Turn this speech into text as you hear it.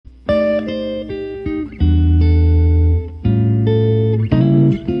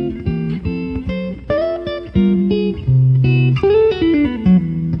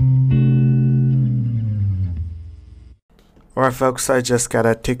Alright, folks, I just got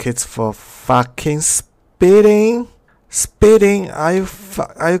a tickets for fucking speeding. Speeding? Are you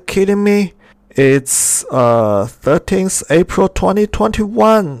kidding me? It's 13th April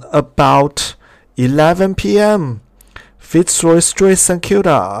 2021, about 11 p.m. Fitzroy Street, St.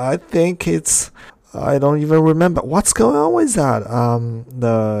 Kilda. I think I don't even remember what's going on with that.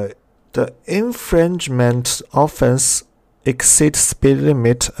 The infringement offense exceeds speed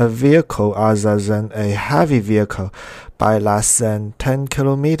limit a vehicle other than a heavy vehicle by less than 10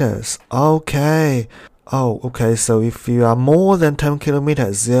 kilometers. Okay. Oh, okay. So if you are more than 10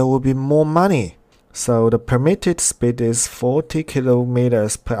 kilometers, there will be more money. So the permitted speed is 40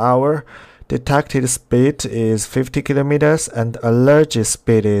 kilometers per hour. Detected speed is 50 kilometers and alleged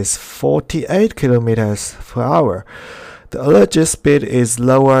speed is 48 kilometers per hour. The alleged speed is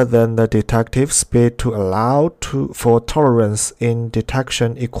lower than the detective speed to allow for tolerance in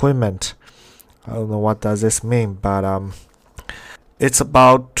detection equipment. I don't know what does this mean, but it's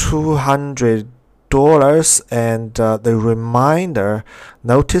about $200, and the reminder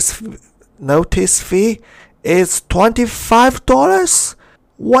notice fee is $25.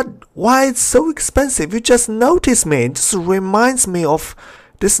 What? Why it's so expensive? You just notice me. It just reminds me of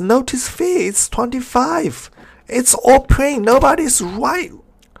this notice fee. It's $25. It's all print. Nobody's writing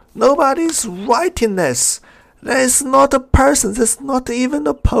this. There is not a person. There's not even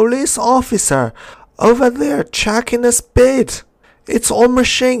a police officer over there checking the speed. It's all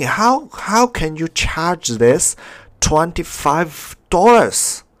machine. How can you charge this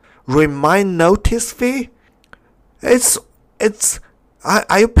 $25? Remind notice fee?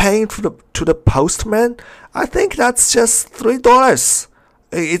 Are you paying to the postman? I think that's just $3.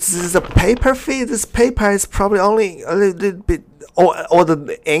 It's a paper fee. This paper is probably only a little bit, or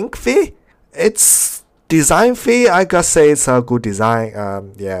the ink fee. It's design fee. I gotta say it's a good design.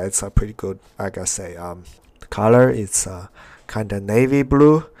 Yeah, it's a pretty good. I gotta say. The color is kind of navy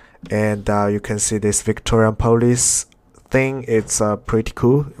blue, and you can see this Victorian police thing. It's pretty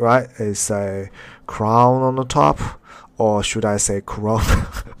cool, right? It's a crown on the top. Or should I say crown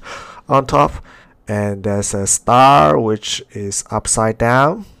on top, and there's a star which is upside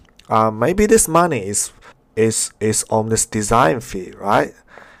down. Maybe this money is on this design fee, right?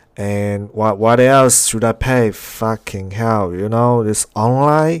 And what else should I pay? Fucking hell, this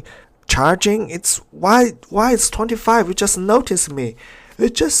online charging. It's why it's 25. You just notice me. You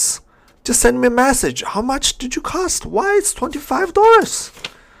just send me a message. How much did you cost? Why it's $25?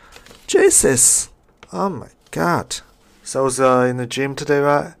 Jesus, oh my god. So I was in the gym today,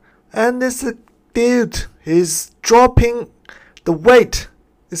 right? And this dude, he's dropping the weight.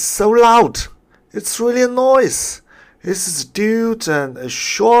 It's so loud. It's really a noise. This is a dude and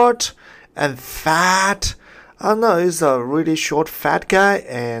short and fat. I don't know, he's a really short, fat guy,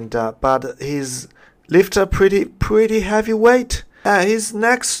 and but he's lift a pretty heavy weight. He's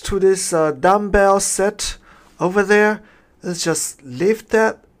next to this dumbbell set over there. Let's just lift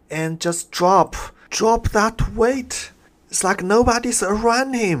that and just drop that weight. It's like nobody's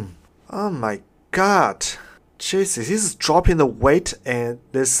around him. Oh my god. Jesus, he's dropping the weight, and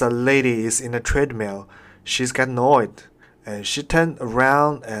this lady is in a treadmill. She's got annoyed, and she turned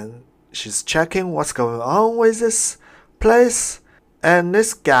around and she's checking what's going on with this place. And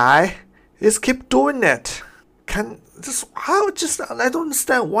this guy is keep doing it. I don't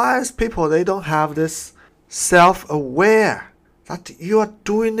understand why people, they don't have this self-aware that you are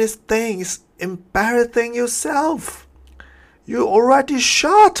doing this thing is embarrassing yourself. You already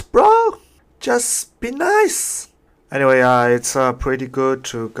shot, bro. Just be nice. Anyway, it's pretty good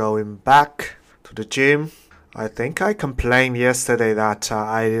to going back to the gym. I think I complained yesterday that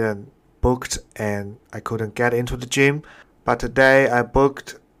I didn't booked and I couldn't get into the gym. But today I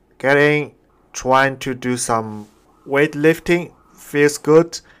booked, trying to do some weightlifting. Feels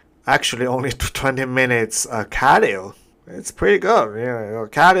good. Actually, only 20 minutes cardio. It's pretty good.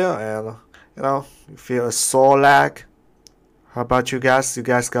 Cardio, and you feel a sore leg. How about you guys? You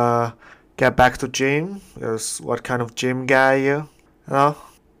guys gotta get back to gym? What kind of gym guy you?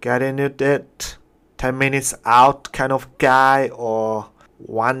 Get into it. 10 minutes out kind of guy, or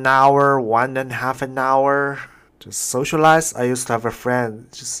 1 hour, 1.5 an hour. Just socialize. I used to have a friend.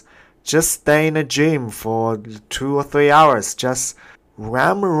 Just stay in the gym for 2 or 3 hours. Just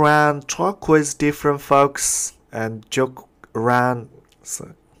ram around, talk with different folks, and joke around.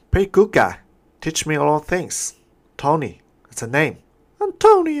 So, pretty good guy. Teach me a lot of things. Tony. It's a name.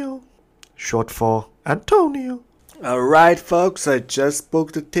 Antonio. Short for Antonio. Alright, folks, I just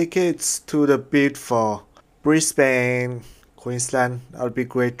booked the tickets to the bid for Brisbane, Queensland. That'll be a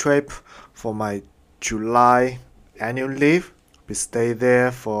great trip for my July annual leave. We stay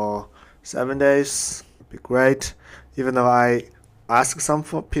there for 7 days. It'll be great. Even though I asked some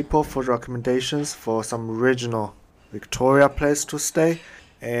people for recommendations for some regional Victoria place to stay,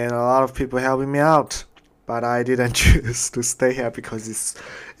 and a lot of people helping me out. But I didn't choose to stay here because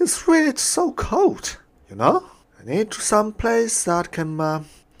it's really so cold, you know? I need some place that can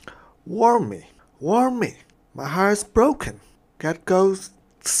warm me. Warm me. My heart is broken. Get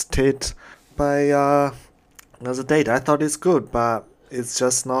ghosted by another date. I thought it's good, but it's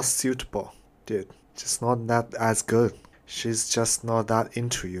just not suitable, dude. Just not that as good. She's just not that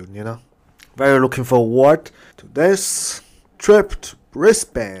into you, you know? Very looking forward to this trip to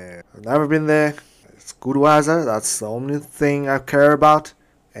Brisbane. I've never been there. It's good weather. That's the only thing I care about.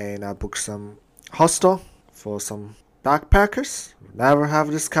 And I booked some hostel for some backpackers. Never have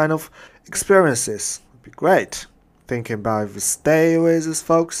this kind of experiences. It'd be great. Thinking about if we stay with these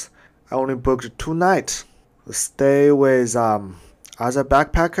folks. I only booked 2 nights. We stay with other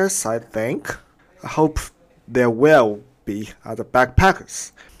backpackers, I think. I hope there will be other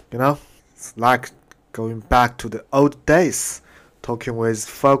backpackers. You know? It's like going back to the old days, talking with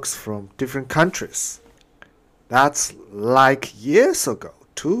folks from different countries. That's like years ago.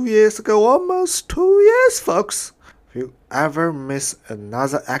 2 years ago, almost 2 years, folks. If you ever miss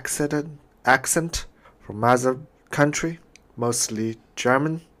another accent from other country, mostly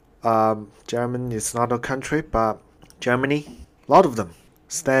German. German is not a country, but Germany. A lot of them.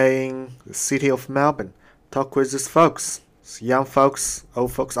 Stay in the city of Melbourne. Talk with these folks. Young folks,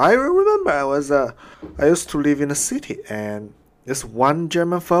 old folks. I remember I used to live in a city, and this one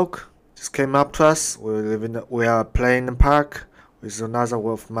German folk just came up to us. We are playing in the park with another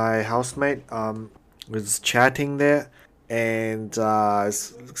of my housemate. Was chatting there, and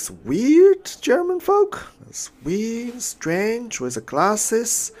it's weird German folk. It's weird, strange with the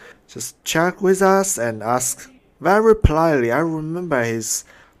glasses. Just chat with us and ask very politely. I remember his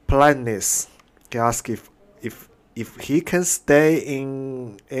politeness. He asked if he can stay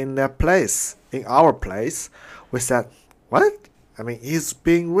in that place, in our place. We said, what? I mean, he's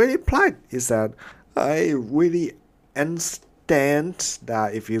being really polite. He said, I really understand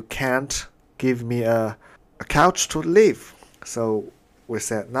that if you can't give me a couch to live. So we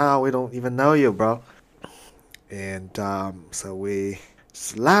said, no, we don't even know you, bro. And so we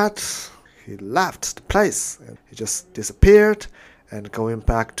just left. He left the place. And he just disappeared and going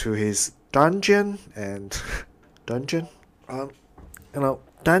back to his dungeon and dungeon.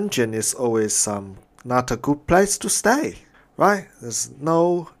 Dungeon is always not a good place to stay, right? There's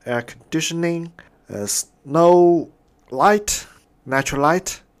no air conditioning. There's no light, natural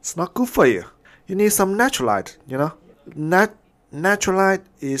light. It's not good for you. You need some natural light, you know? Natural light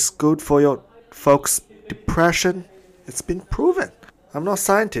is good for your folks' depression. It's been proven. I'm not a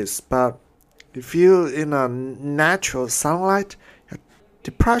scientist, but if you're in a natural sunlight, your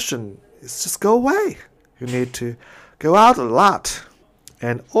depression is just go away. You need to go out a lot.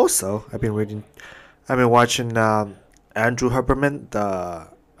 And also, I've been watching Andrew Huberman, the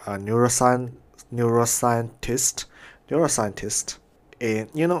neuroscientist. And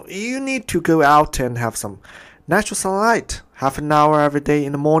you need to go out and have some natural sunlight. Half an hour every day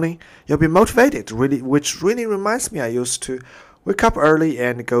in the morning. You'll be motivated. Which really reminds me, I used to wake up early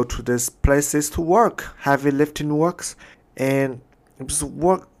and go to these places to work, heavy lifting works, and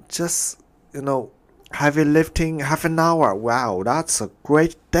heavy lifting half an hour. Wow, that's a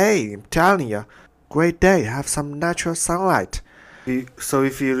great day. I'm telling you, great day. Have some natural sunlight. So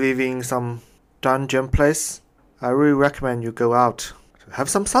if you live in some dungeon place, I really recommend you go out to have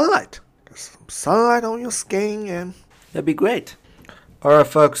some sunlight. Get some sunlight on your skin, and that'd be great. Alright,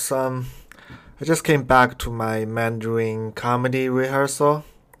 folks. I just came back to my Mandarin comedy rehearsal.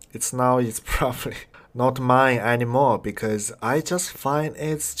 It's probably not mine anymore because I just find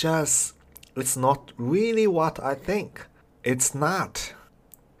it's not really what I think. It's not.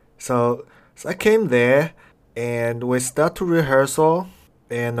 So I came there and we start to rehearsal,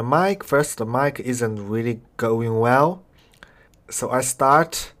 and the mic isn't really going well. So I'm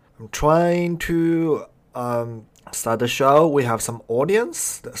trying to start the show. We have some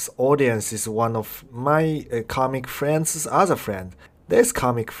audience. This audience is one of my comic friends' other friend. This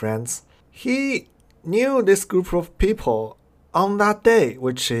comic friends, he knew this group of people on that day,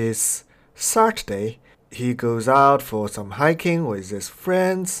 which is Saturday. He goes out for some hiking with his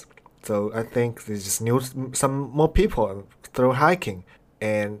friends. So I think they just knew some more people through hiking.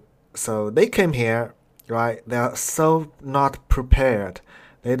 And so they came here, right? They are so not prepared.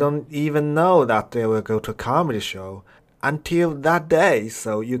 They don't even know that they will go to a comedy show until that day.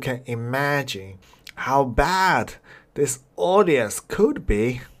 So you can imagine how bad this audience could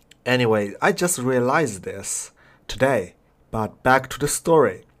be. Anyway, I just realized this today. But back to the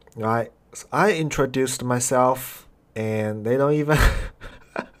story, right? So I introduced myself and they don't even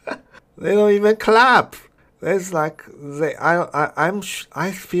they don't even clap. It's like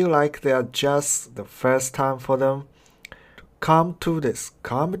I feel like they are just the first time for them to come to this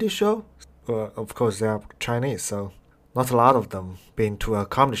comedy show. Well, of course they are Chinese, so not a lot of them been to a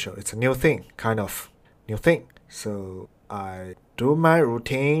comedy show. It's a new thing, kind of new thing. So I do my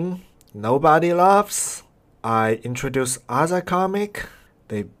routine. Nobody laughs. I introduce other comic.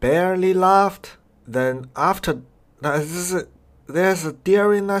 They barely laughed. Then after there's a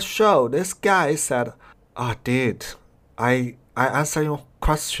during the show, this guy said, "Ah, dude, I answer your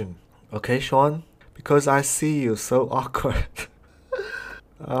question, okay, Sean? Because I see you so awkward."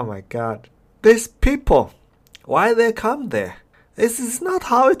 Oh my God, these people, why they come there? This is not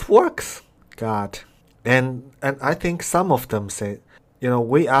how it works. God, and I think some of them say,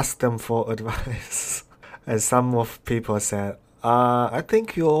 we asked them for advice, and some of people said, I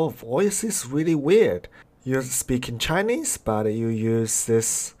think your voice is really weird. You speak in Chinese, but you use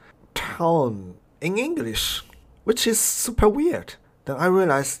this tone in English, which is super weird. Then I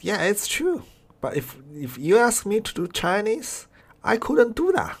realized, yeah, it's true. But if you ask me to do Chinese, I couldn't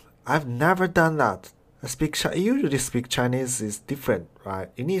do that. I've never done that. Usually speak Chinese is different, right?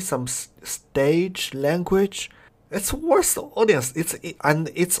 You need some stage language. It's worse audience.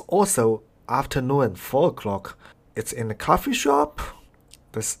 It's also afternoon 4 o'clock. It's in a coffee shop.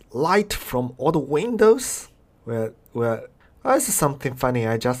 There's light from all the windows. This is something funny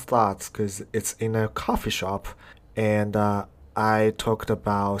I just thought because it's in a coffee shop, and I talked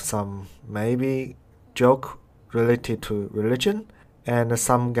about some maybe joke related to religion, and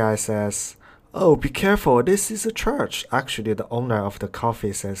some guy says, "Oh, be careful, this is a church." Actually, the owner of the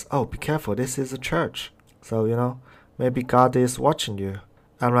coffee says, "Oh, be careful, this is a church." So, maybe God is watching you.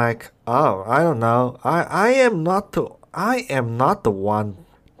 I'm like, oh, I don't know. I am not the one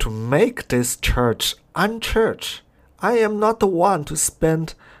to make this church unchurch. I am not the one to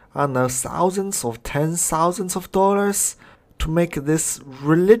spend, I don't know, thousands or $10,000s of dollars to make this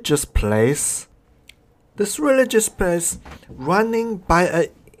religious place running by an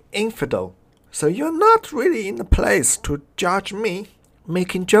infidel. So you're not really in the place to judge me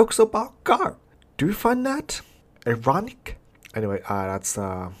making jokes about God. Do you find that ironic? Anyway, that's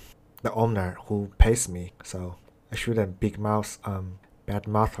the owner who pays me, so I shouldn't bad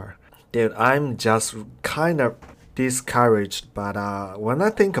mouth her. Dude, I'm just kind of discouraged, but when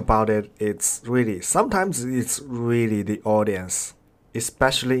I think about it, sometimes it's really the audience,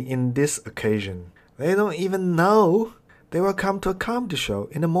 especially in this occasion. They don't even know they will come to a comedy show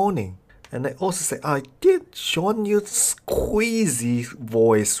in the morning. And they also say, Sean, your squeezy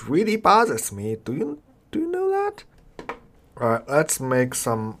voice really bothers me. Do you know that? Alright, let's make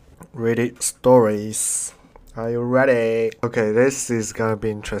some Reddit stories. Are you ready? Okay, this is gonna be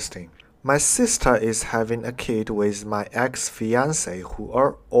interesting. My sister is having a kid with my ex-fiance who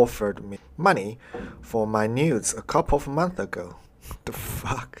offered me money for my nudes a couple of months ago. The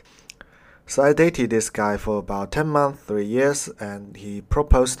fuck? So I dated this guy for about 10 months, 3 years, and he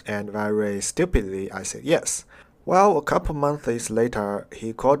proposed, and very stupidly I said yes. Well, a couple months later,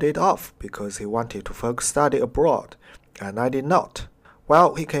 he called it off because he wanted to focus study abroad, and I did not.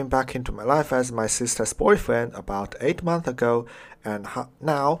 Well, he came back into my life as my sister's boyfriend about 8 months ago, and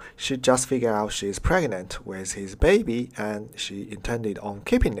now she just figured out she's pregnant with his baby, and she intended on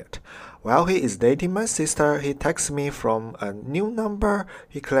keeping it. While he is dating my sister, he texts me from a new number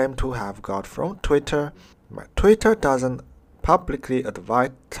he claimed to have got from Twitter. My Twitter doesn't publicly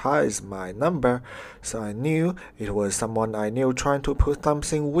advertise my number, so I knew it was someone I knew trying to put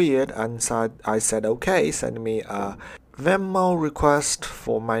something weird, and so I said okay, send me a Venmo request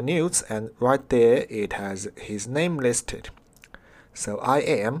for my nudes, and right there it has his name listed. So I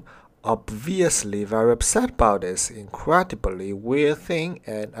am obviously very upset about this incredibly weird thing,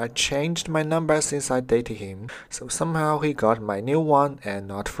 and I changed my number since I dated him, so somehow he got my new one and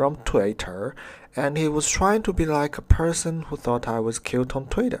not from Twitter, and he was trying to be like a person who thought I was cute on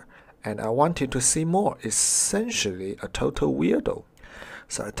Twitter, and I wanted to see more, essentially a total weirdo.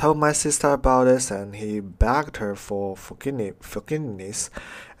 So I told my sister about this, and he begged her for forgiveness,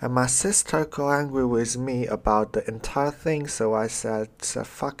 and my sister got angry with me about the entire thing, so I said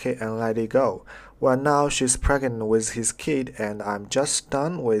fuck it and let it go. Well, now she's pregnant with his kid, and I'm just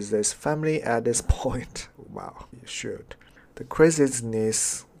done with this family at this point. Wow, you should. The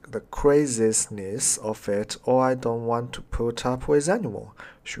craziness of it, or I don't want to put up with anymore.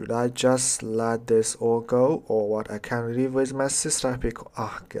 Should I just let this all go, or what? I can't live with my sister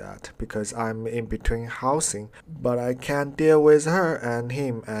because I'm in between housing, but I can't deal with her and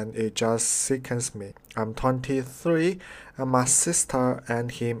him, and it just sickens me. I'm 23 and my sister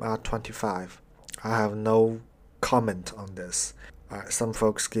and him are 25. I have no comment on this. Some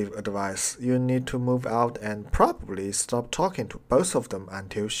folks give advice. You need to move out and probably stop talking to both of them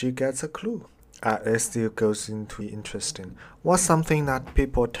until she gets a clue. It still goes into interesting. What's something that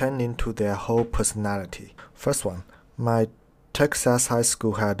people turn into their whole personality? First one, my Texas high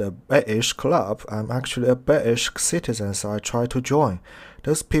school had a British club. I'm actually a British citizen, so I tried to join.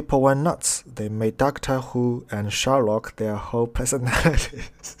 Those people were nuts. They made Doctor Who and Sherlock their whole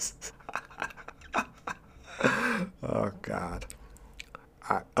personalities. Oh, God.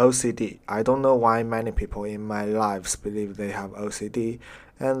 OCD. I don't know why many people in my lives believe they have OCD,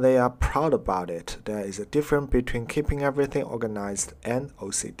 and they are proud about it. There is a difference between keeping everything organized and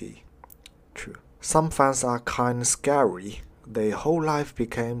OCD. True. Some fans are kind of scary. Their whole life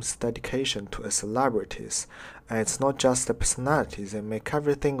becomes dedication to a celebrities, and it's not just the personalities. They make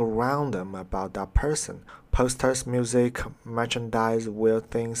everything around them about that person. Posters, music, merchandise, weird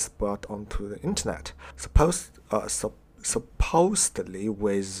things brought onto the internet. Supposedly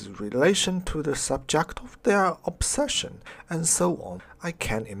with relation to the subject of their obsession, and so on. I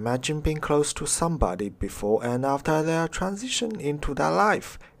can't imagine being close to somebody before and after their transition into that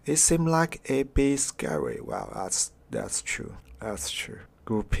life. It seemed like it'd be scary. Well, that's true. That's true.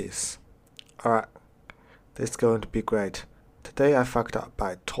 Groupies. Alright, this is going to be great. Today I fucked up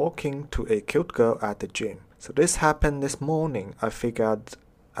by talking to a cute girl at the gym. So this happened this morning. I figured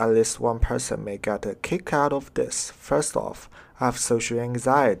at least one person may get a kick out of this. First off, I have social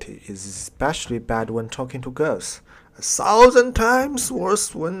anxiety. It's especially bad when talking to girls. 1,000 times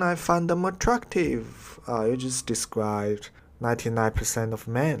worse when I find them attractive. You just described 99% of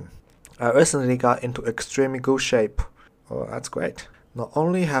men. I recently got into extremely good shape. Oh, that's great. Not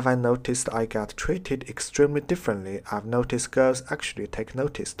only have I noticed I get treated extremely differently, I've noticed girls actually take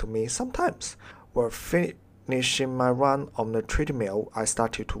notice to me sometimes. We're finishing my run on the treadmill, I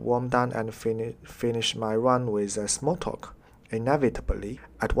started to warm down and finish my run with a small talk. Inevitably,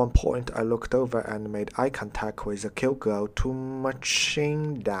 at one point I looked over and made eye contact with a cute girl to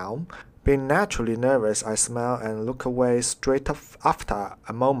machine down. Being naturally nervous, I smiled and looked away straight after.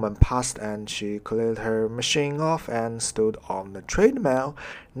 A moment passed and she cleared her machine off and stood on the treadmill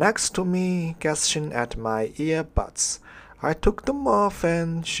next to me, guessing at my earbuds. I took them off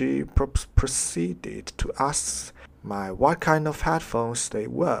and she proceeded to ask me what kind of headphones they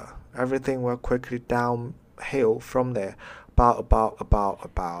were. Everything went quickly downhill from there.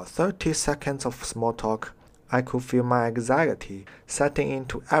 About 30 seconds of small talk. I could feel my anxiety setting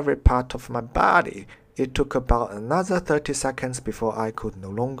into every part of my body. It took about another 30 seconds before I could no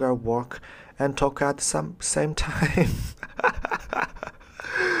longer walk and talk at the same time.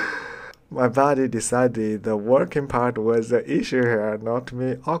 My body decided the working part was the issue here, not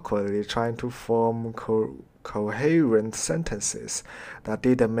me awkwardly trying to form coherent sentences that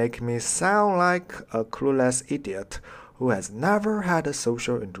didn't make me sound like a clueless idiot who has never had a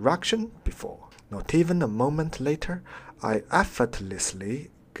social interaction before. Not even a moment later, I effortlessly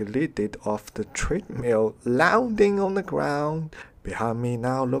glided off the treadmill, landing on the ground. Behind me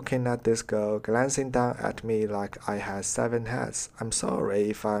now, looking at this girl, glancing down at me like I had 7 heads. I'm sorry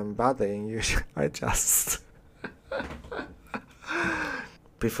if I'm bothering you. I just...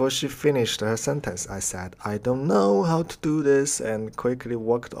 Before she finished her sentence, I said, I don't know how to do this, and quickly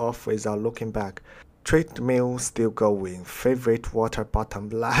walked off without looking back. Treadmill still going, favorite water bottle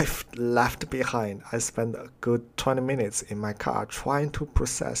left behind. I spent a good 20 minutes in my car trying to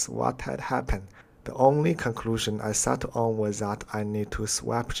process what had happened. The only conclusion I settled on was that I need to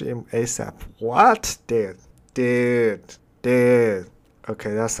swap gym ASAP. What? Dude.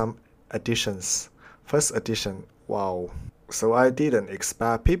 Okay, there's some additions. First addition, wow. So I didn't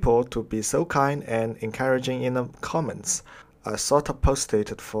expect people to be so kind and encouraging in the comments. I sort of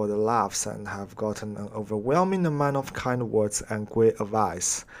posted it for the laughs and have gotten an overwhelming amount of kind words and great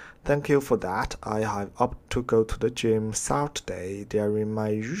advice. Thank you for that. I have opted to go to the gym Saturday during my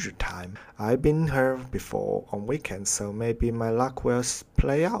usual time. I've been here before on weekends, so maybe my luck will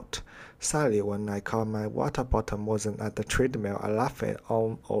play out. Sadly, when I caught my water bottle wasn't at the treadmill, I left it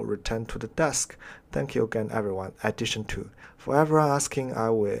on or returned to the desk. Thank you again, everyone. Addition 2. For everyone asking,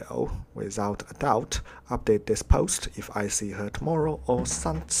 I will, without a doubt, update this post if I see her tomorrow or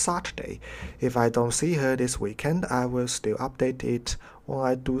Saturday. If I don't see her this weekend, I will still update it when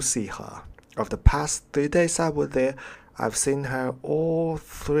I do see her. Of the past 3 days I was there, I've seen her all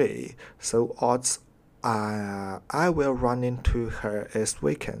 3, so odds I will run into her this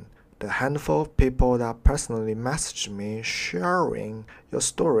weekend. The handful of people that personally messaged me sharing your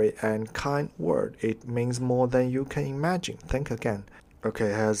story and kind word, it means more than you can imagine. Think again. Okay,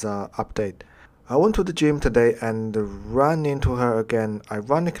 here's an update. I went to the gym today and ran into her again.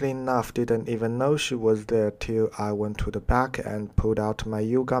 Ironically enough, didn't even know she was there till I went to the back and pulled out my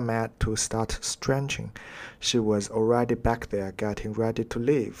yoga mat to start stretching. She was already back there getting ready to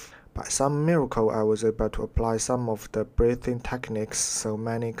leave. By some miracle, I was able to apply some of the breathing techniques so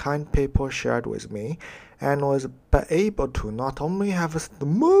many kind people shared with me, and was able to not only have the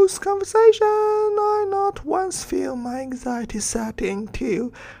most conversation, I not once feel my anxiety setting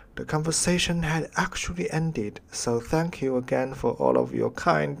till the conversation had actually ended. So thank you again for all of your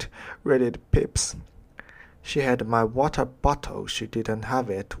kind Reddit pips. She had my water bottle. She didn't have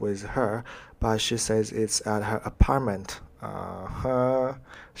it with her, but she says it's at her apartment.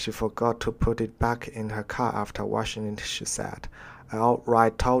 She forgot to put it back in her car after washing it, she said. I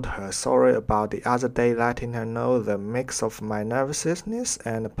outright told her sorry about the other day, letting her know the mix of my nervousness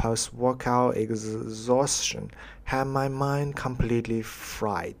and post-workout exhaustion had my mind completely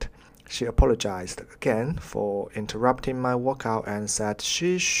fried. She apologized again for interrupting my workout and said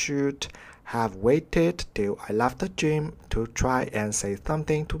she should have waited till I left the gym to try and say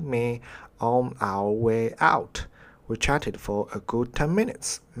something to me on our way out. We chatted for a good 10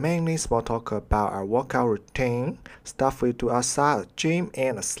 minutes, mainly small talk about our workout routine, stuff we do outside the gym,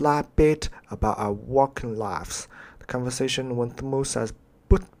 and a slight bit about our working lives. The conversation went smooth as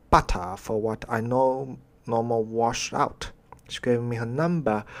butter for what I know normal wash out. She gave me her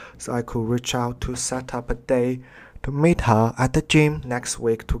number so I could reach out to set up a day to meet her at the gym next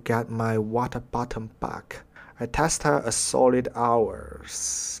week to get my water bottle back. I texted her a solid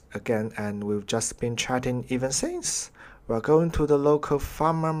hours again, and we've just been chatting even since. We're going to the local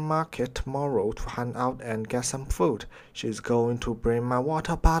farmer market tomorrow to hang out and get some food. She's going to bring my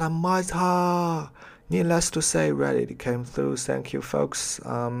water bottle with her. Needless to say, Reddit came through. Thank you, folks.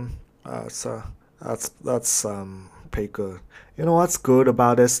 That's pretty good. You know what's good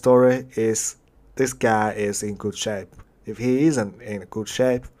about this story is this guy is in good shape. If he isn't in good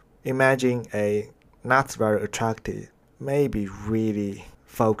shape, imagine a not very attractive, maybe really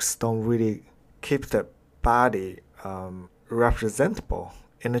folks don't really keep the body representable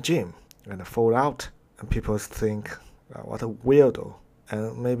in the gym and fall out, and people think what a weirdo,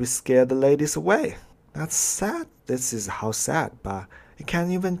 and maybe scare the ladies away. That's sad. This is how sad, but you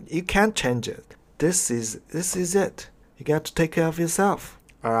can't change it. This is it. You got to take care of yourself.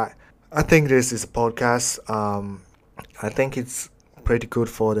 All right. I think this is a podcast. I think it's pretty good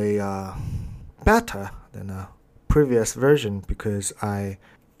for the better than a previous version because I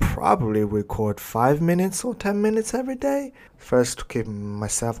probably record 5 minutes or 10 minutes every day. First to keep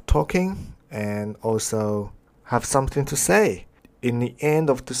myself talking and also have something to say in the end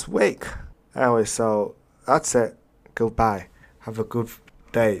of this week. Anyway, so that's it. Goodbye. Have a good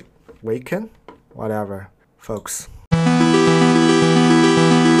day, weekend, whatever, folks.